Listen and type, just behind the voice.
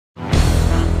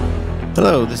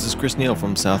Hello, this is Neal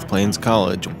from South Plains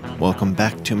College. Welcome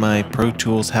back to my Pro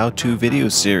Tools how-to video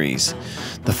series.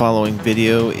 The following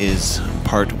video is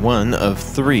part 1 of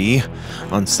 3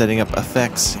 on setting up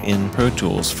effects in Pro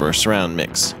Tools for a surround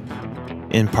mix.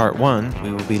 In part 1,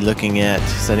 we will be looking at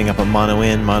setting up a mono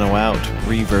in, mono out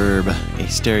reverb, a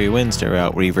stereo in, stereo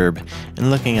out reverb,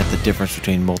 and looking at the difference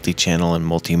between multi-channel and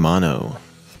multi-mono.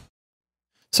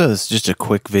 So this is just a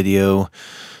quick video,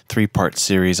 3-part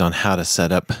series on how to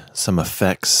set up some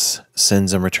effects,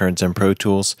 sends and returns in Pro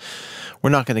Tools. We're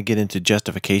not going to get into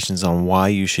justifications on why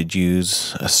you should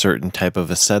use a certain type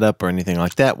of a setup or anything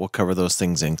like that. We'll cover those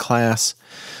things in class.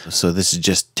 So this is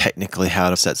just technically how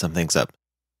to set some things up.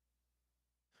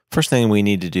 First thing we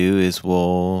need to do is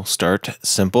we'll start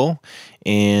simple,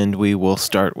 and we will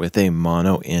start with a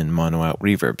mono in, mono out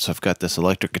reverb. So I've got this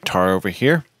electric guitar over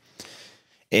here,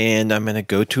 and I'm going to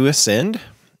go to Ascend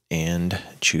and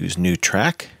choose New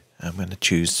Track. I'm going to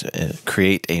choose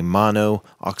create a mono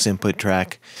aux input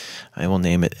track. I will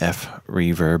name it F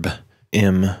Reverb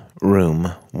M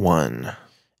Room 1,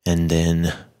 and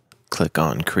then click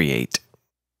on Create.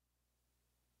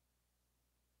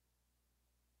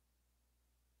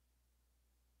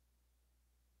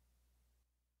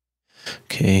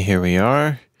 Okay, here we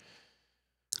are.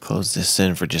 Close this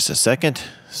in for just a second.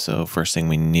 So first thing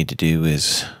we need to do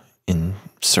is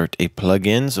insert a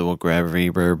plugin. So we'll grab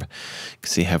reverb. You can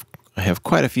see I have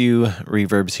quite a few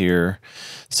reverbs here,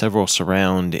 several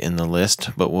surround in the list,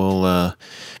 but we'll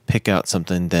pick out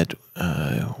something that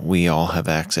we all have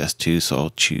access to. So I'll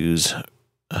choose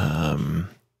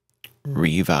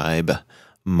Revibe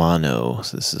Mono.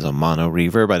 So this is a mono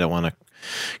reverb. I don't want to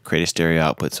create a stereo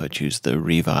output, so I choose the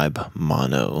Revibe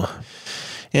Mono.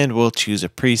 And we'll choose a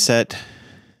preset.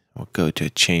 We'll go to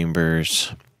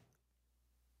Chambers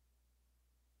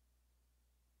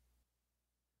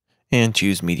and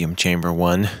choose Medium Chamber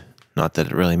 1. Not that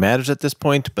it really matters at this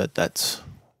point, but that's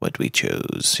what we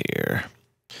chose here.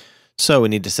 So we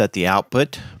need to set the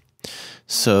output.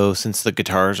 So since the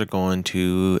guitars are going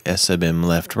to S sub M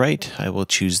left right, I will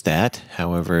choose that.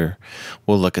 However,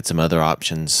 we'll look at some other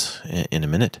options in a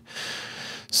minute.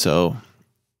 So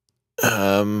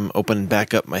open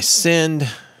back up my send.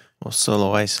 We'll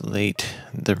solo isolate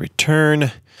the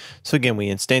return. So again, we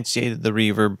instantiated the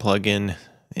reverb plugin,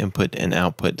 input and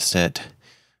output set.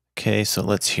 Okay, so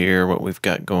let's hear what we've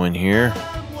got going here.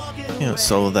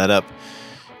 Solo that up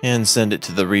and send it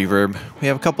to the reverb. We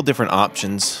have a couple different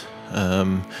options.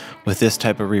 With this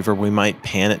type of reverb, we might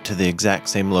pan it to the exact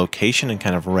same location and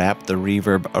kind of wrap the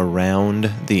reverb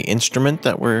around the instrument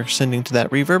that we're sending to that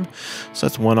reverb. So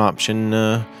that's one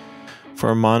option for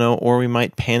a mono, or we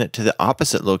might pan it to the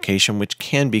opposite location, which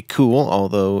can be cool,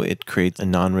 although it creates a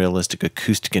non-realistic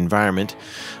acoustic environment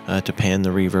to pan the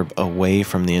reverb away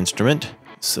from the instrument.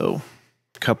 So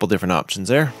a couple different options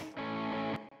there.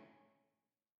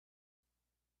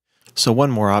 So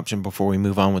one more option before we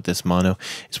move on with this mono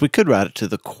is we could route it to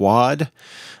the quad.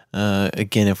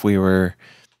 Again, if we were,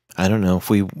 I don't know, if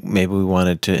maybe we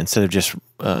wanted to, instead of just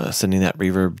sending that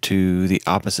reverb to the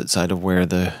opposite side of where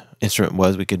the instrument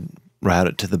was, we could route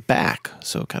it to the back.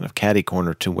 So kind of catty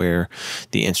corner to where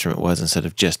the instrument was instead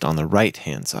of just on the right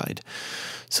hand side.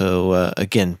 So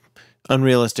again,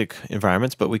 unrealistic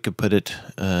environments, but we could put it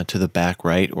to the back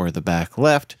right or the back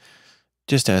left.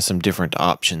 Just as some different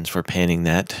options for panning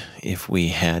that if we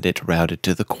had it routed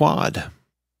to the quad.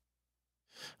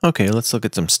 Okay, let's look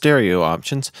at some stereo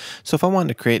options. So if I wanted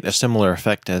to create a similar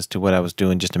effect as to what I was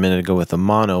doing just a minute ago with the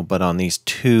mono, but on these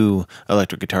two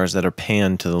electric guitars that are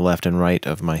panned to the left and right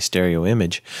of my stereo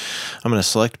image, I'm going to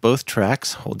select both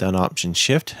tracks, hold down Option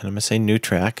Shift, and I'm going to say New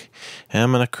Track, and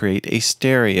I'm going to create a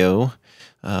stereo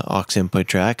aux input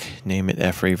track, name it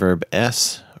F Reverb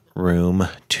S Room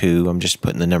 2. I'm just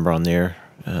putting the number on there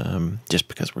just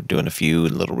because we're doing a few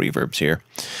little reverbs here.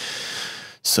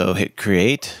 So hit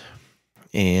create,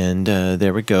 and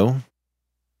there we go.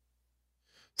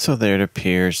 So there it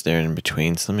appears there in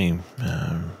between. So let me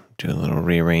do a little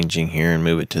rearranging here and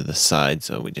move it to the side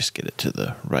so we just get it to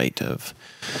the right of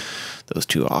those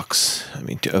two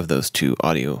of those two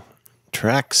audio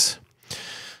tracks.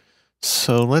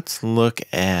 So let's look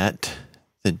at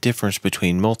the difference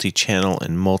between multi-channel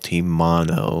and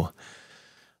multi-mono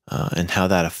and how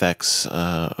that affects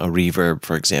a reverb,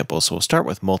 for example. So we'll start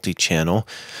with multi-channel.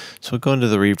 So we'll go into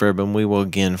the reverb and we will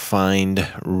again find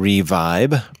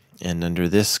Revibe. And under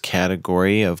this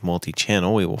category of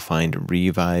multi-channel, we will find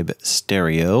Revibe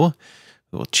Stereo.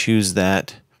 We will choose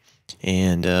that,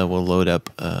 and we'll load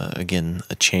up, again,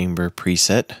 a chamber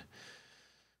preset.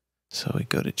 So we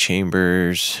go to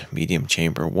Chambers, Medium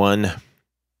Chamber 1.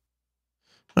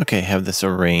 Okay, have this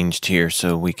arranged here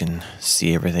so we can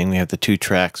see everything. We have the 2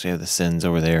 tracks, we have the sends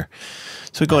over there.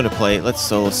 So we go into play. Let's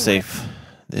solo safe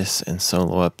this and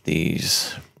solo up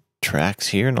these tracks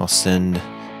here, and I'll send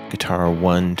guitar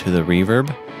 1 to the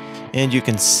reverb. And you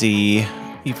can see,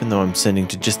 even though I'm sending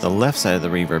to just the left side of the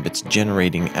reverb, it's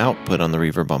generating output on the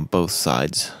reverb on both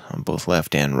sides, on both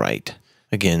left and right.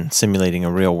 Again, simulating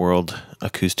a real-world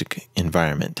acoustic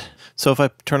environment. So if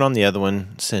I turn on the other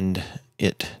one, send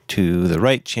it to the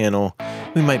right channel,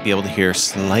 we might be able to hear a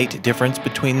slight difference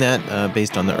between that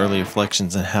based on the early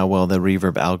reflections and how well the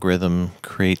reverb algorithm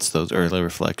creates those early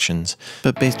reflections.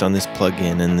 But based on this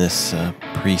plugin and this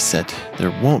preset,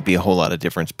 there won't be a whole lot of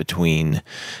difference between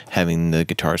having the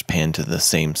guitars pan to the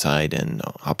same side and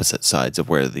opposite sides of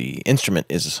where the instrument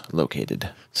is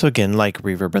located. So again, like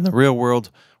reverb in the real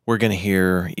world, we're going to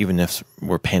hear, even if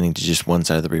we're panning to just one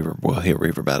side of the reverb, we'll hear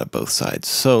reverb out of both sides.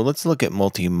 So let's look at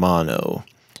multi-mono.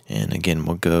 And again,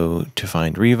 we'll go to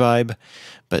find revibe,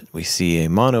 but we see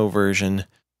a mono version.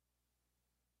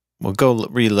 We'll go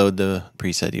reload the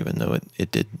preset, even though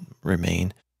it did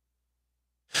remain.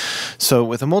 So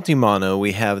with a multi-mono,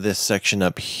 we have this section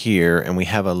up here, and we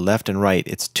have a left and right.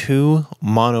 It's 2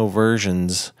 mono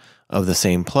versions of the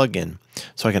same plugin.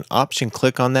 So I can option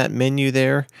click on that menu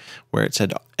there where it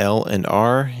said L and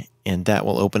R, and that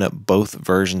will open up both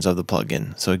versions of the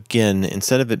plugin. So again,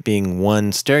 instead of it being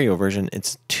 1 stereo version,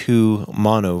 it's 2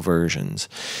 mono versions.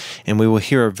 And we will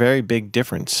hear a very big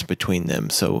difference between them.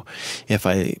 So if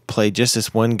I play just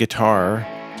this one guitar,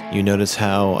 you notice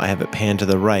how I have it panned to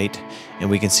the right, and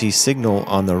we can see signal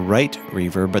on the right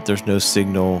reverb, but there's no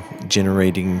signal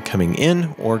generating coming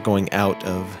in or going out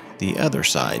of the other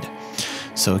side.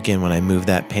 So again, when I move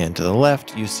that pan to the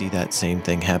left, you see that same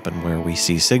thing happen where we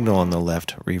see signal on the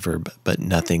left reverb, but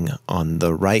nothing on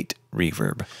the right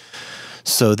reverb.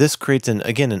 So this creates,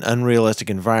 again, an unrealistic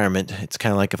environment. It's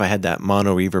kind of like if I had that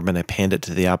mono reverb and I panned it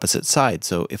to the opposite side.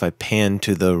 So if I pan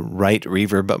to the right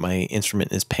reverb, but my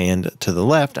instrument is panned to the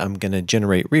left, I'm going to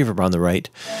generate reverb on the right,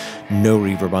 no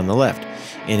reverb on the left.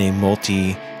 In a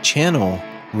multi-channel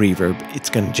reverb, it's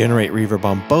going to generate reverb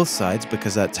on both sides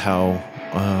because that's how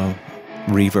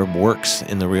reverb works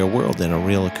in the real world, in a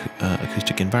real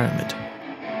acoustic environment.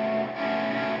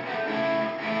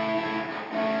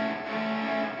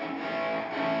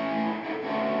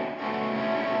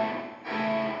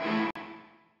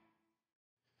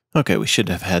 Okay, we should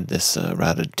have had this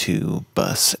routed to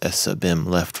bus S sub M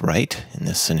left right in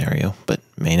this scenario, but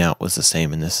main out was the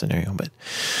same in this scenario. But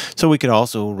so we could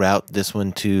also route this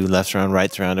one to left surround,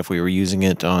 right surround if we were using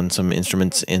it on some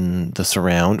instruments in the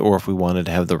surround, or if we wanted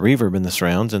to have the reverb in the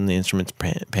surrounds and the instruments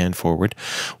pan forward.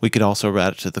 We could also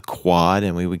route it to the quad,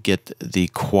 and we would get the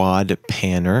quad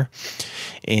panner.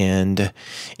 And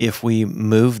if we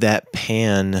move that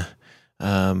pan,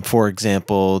 for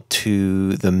example,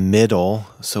 to the middle,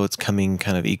 so it's coming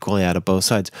kind of equally out of both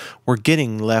sides, we're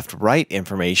getting left-right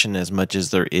information as much as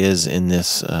there is in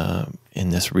this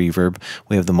reverb.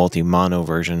 We have the multi-mono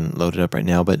version loaded up right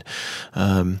now, but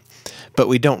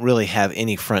we don't really have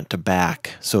any front to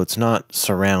back, so it's not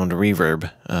surround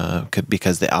reverb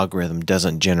because the algorithm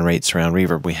doesn't generate surround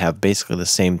reverb. We have basically the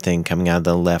same thing coming out of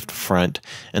the left front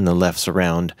and the left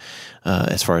surround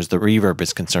as far as the reverb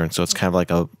is concerned. So it's kind of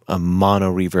like a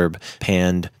mono reverb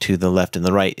panned to the left and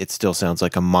the right. It still sounds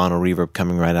like a mono reverb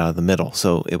coming right out of the middle.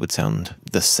 So it would sound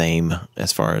the same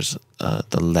as far as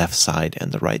the left side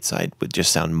and the right side would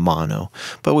just sound mono,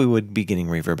 but we would be getting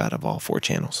reverb out of all 4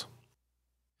 channels.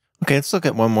 Okay, let's look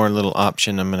at one more little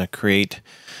option. I'm going to create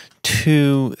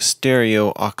 2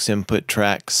 stereo aux input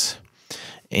tracks,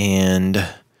 and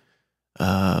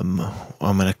I'm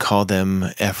going to call them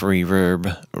F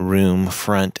reverb room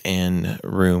front and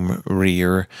room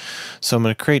rear. So I'm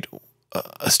going to create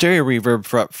a stereo reverb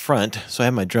for up front. So I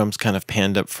have my drums kind of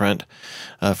panned up front.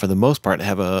 For the most part, I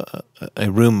have a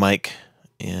room mic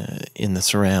in the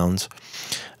surrounds.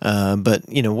 But,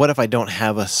 you know, what if I don't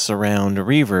have a surround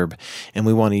reverb and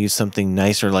we want to use something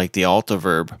nicer like the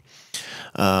Altiverb?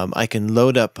 I can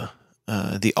load up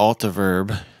the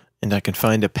Altiverb, and I can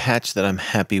find a patch that I'm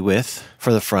happy with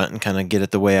for the front and kind of get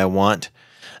it the way I want.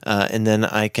 And then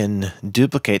I can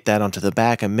duplicate that onto the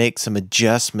back and make some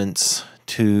adjustments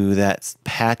to that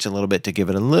patch a little bit to give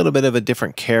it a little bit of a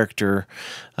different character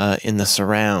in the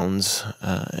surrounds.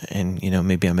 And, you know,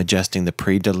 maybe I'm adjusting the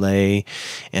pre-delay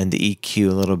and the EQ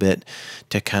a little bit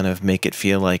to kind of make it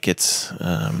feel like it's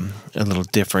a little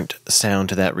different sound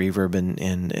to that reverb,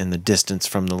 and the distance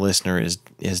from the listener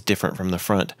is different from the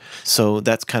front. So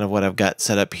that's kind of what I've got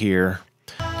set up here.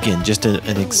 Again, just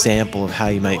an example of how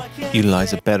you might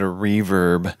utilize a better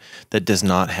reverb that does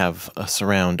not have a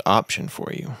surround option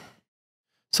for you.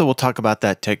 So we'll talk about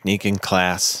that technique in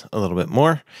class a little bit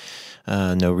more.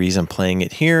 No reason playing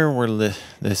it here where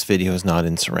this video is not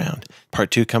in surround.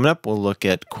 Part 2 coming up, we'll look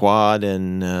at quad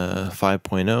and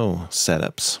 5.0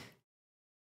 setups.